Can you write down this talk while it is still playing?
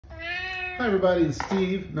Hi everybody, it's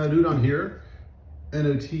Steve, NotUdon here,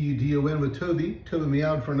 N-O-T-U-D-O-N with Toby. Toby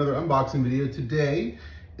meowed for another unboxing video. Today,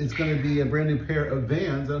 it's going to be a brand new pair of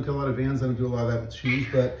Vans. I don't do a lot of Vans, I don't do a lot of that with shoes,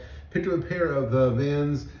 but picked up a pair of the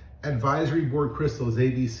Vans Advisory Board Crystals,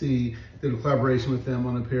 ABC. Did a collaboration with them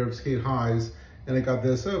on a pair of Sk8 Hi's, and I got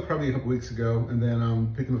this probably a couple weeks ago, and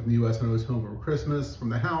then picked them up in the US when I was home for Christmas from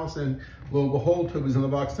the house, and lo and behold, Toby's in the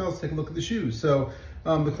box now. Let's take a look at the shoes. So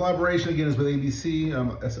the collaboration again is with ABC,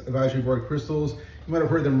 Advisory Board Crystals. You might have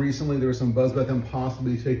heard them recently. There was some buzz about them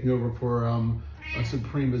possibly taking over for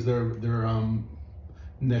Supreme as their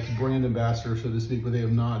next brand ambassador, so to speak, but they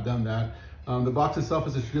have not done that. The box itself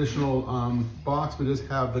is a traditional box, but does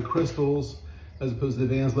have the crystals as opposed to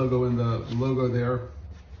the Vans logo and the logo there.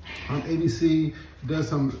 ABC does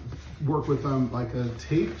some work with like a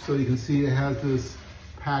tape, so you can see it has this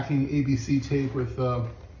packing ABC tape with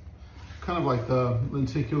kind of like the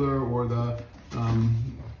lenticular or the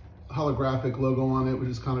holographic logo on it, which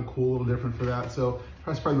is kind of cool, a little different for that. So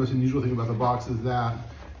that's probably the most unusual thing about the box is that.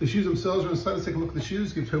 The shoes themselves are inside. Let's take a look at the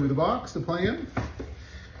shoes, give Toby the box to play in.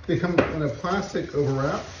 They come in a plastic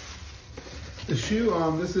overwrap. The shoe,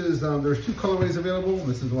 this is, there's two colorways available.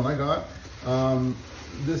 This is the one I got.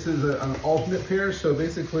 This is an alternate pair, so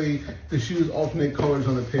basically the shoes alternate colors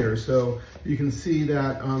on the pair. So you can see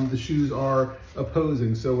that the shoes are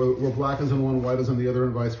opposing. So where black is on one, white is on the other,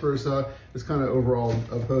 and vice versa. It's kind of overall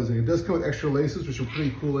opposing. It does come with extra laces, which are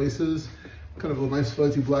pretty cool laces. Kind of a nice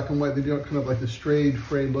fuzzy black and white. They do kind of like the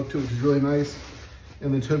frayed look to it, which is really nice.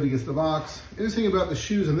 And then Toby gets the box. Interesting about the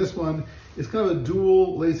shoes in this one, it's kind of a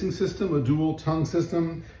dual lacing system, a dual tongue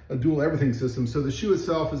system, a dual everything system. So the shoe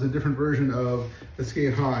itself is a different version of the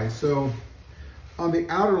Sk8 Hi. So on the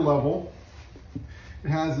outer level, it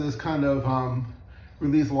has this kind of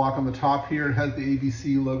release lock on the top here. It has the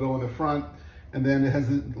ABC logo on the front, and then it has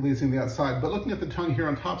the lacing on the outside. But looking at the tongue here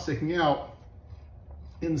on top sticking out,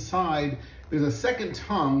 inside, there's a second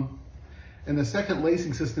tongue and a second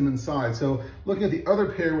lacing system inside. So looking at the other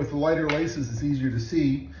pair with the lighter laces, it's easier to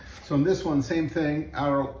see. So on this one, same thing,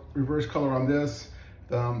 outer reverse color on this,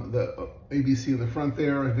 the ABC in the front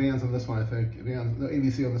there, Vans on this one, I think, the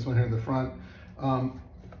ABC on this one here in the front.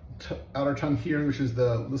 Outer tongue here, which is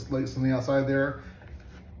the lace on the outside there.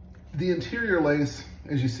 The interior lace,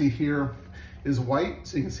 as you see here, is white,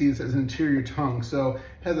 so you can see it says interior tongue. So it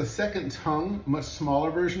has a second tongue, much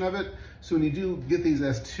smaller version of it. So when you do get these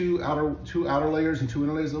as two outer layers and two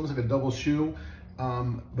inner layers, almost like a double shoe.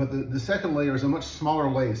 But the second layer is a much smaller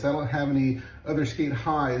lace. I don't have any other Sk8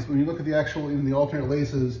 Hi's. When you look at the actual, even the alternate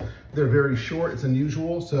laces, they're very short. It's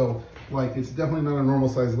unusual. So like, it's definitely not a normal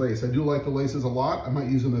size lace. I do like the laces a lot. I might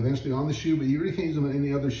use them eventually on the shoe, but you really can't use them in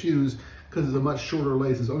any other shoes because it's a much shorter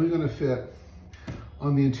lace. It's only going to fit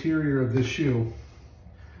on the interior of this shoe,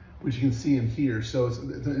 which you can see in here. So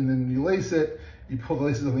and then you lace it, you pull the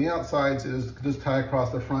laces on the outside, so it just tie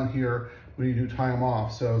across the front here when you do tie them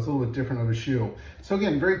off. So it's a little bit different of a shoe. So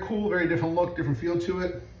again, very cool, very different look, different feel to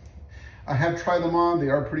it. I have tried them on. They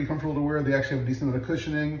are pretty comfortable to wear. They actually have a decent amount of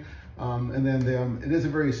cushioning. And then it is a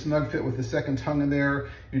very snug fit with the second tongue in there.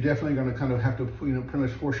 You're definitely going to kind of have to, pretty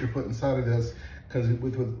much force your foot inside of this, because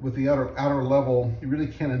with the outer level, you really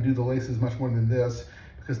can't undo the laces much more than this,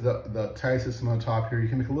 because the tie system on top here, you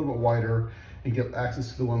can make it a little bit wider and get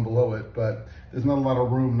access to the one below it, but there's not a lot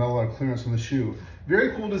of room, not a lot of clearance on the shoe.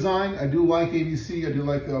 Very cool design. I do like ABC. I do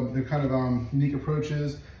like their kind of unique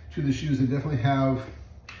approaches to the shoes. They definitely have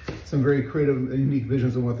some very creative and unique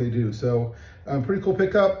visions on what they do. So pretty cool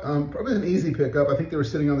pickup. Probably an easy pickup. I think they were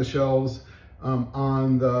sitting on the shelves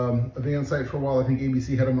on the Vans site for a while. I think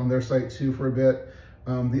ABC had them on their site too for a bit.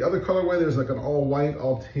 The other colorway, there's like an all white,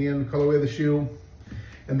 all tan colorway of the shoe.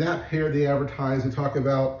 And that pair they advertise and talk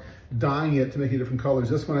about dyeing it to make it different colors.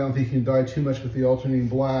 This one I don't think you can dye too much with the alternating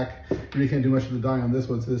black. You really can't do much of the dye on this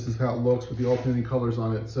one, so this is how it looks with the alternating colors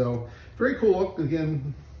on it. So very cool look.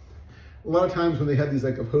 Again, a lot of times when they have these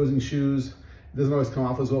like opposing shoes, it doesn't always come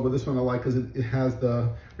off as well, but this one I like because it has the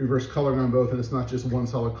reverse coloring on both, and it's not just one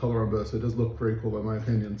solid color on both, so it does look very cool in my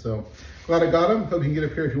opinion. So glad I got them. Hope you can get a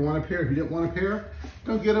pair if you want a pair. If you didn't want a pair,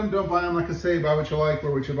 don't get them, don't buy them. Like I say, buy what you like,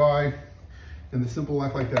 wear what you buy, and the simple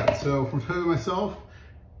life like that. So from Toby and myself,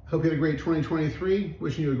 hope you had a great 2023.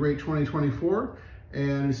 Wishing you a great 2024.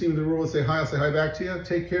 And you see me in the rule, say hi, I'll say hi back to you.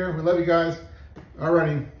 Take care. We love you guys.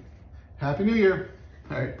 Alrighty. Happy New Year.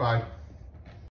 All right, bye.